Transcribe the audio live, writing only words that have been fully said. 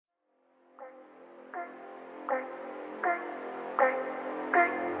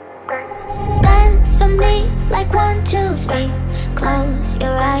like 1, 2, 3. Close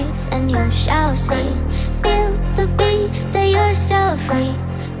your eyes and you shall see. Feel the beat, set yourself free.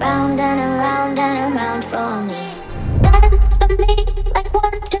 Round and around for me. Dance for me like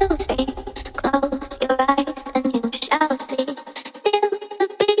 1, 2, 3. Close your eyes and you shall see. Feel the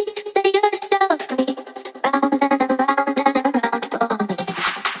beat, set yourself free. Round and around for me.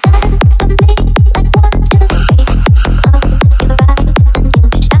 Dance for me like 1, 2, 3. Close your eyes and you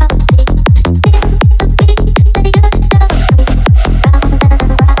shall see. Feel the beat, set yourself free.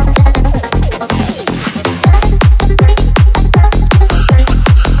 Round and around for me. Dance for me like 1, 2, 3.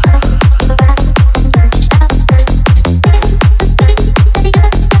 Close your eyes and you shall see. Feel the beat, set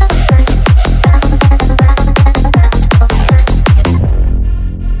yourself free. Round and around for me.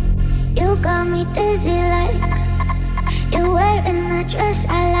 You got me dizzy like you're wearing that dress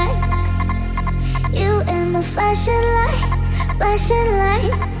I like. You in the flashing lights, flashing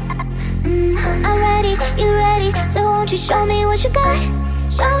lights. I'm ready, you ready? So won't you show me what you got?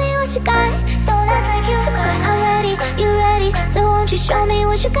 Show me what you got. Don't act like you forgot. I'm ready, you ready? So won't you show me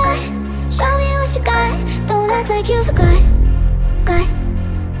what you got? Show me what you got. Don't act like you forgot. Got.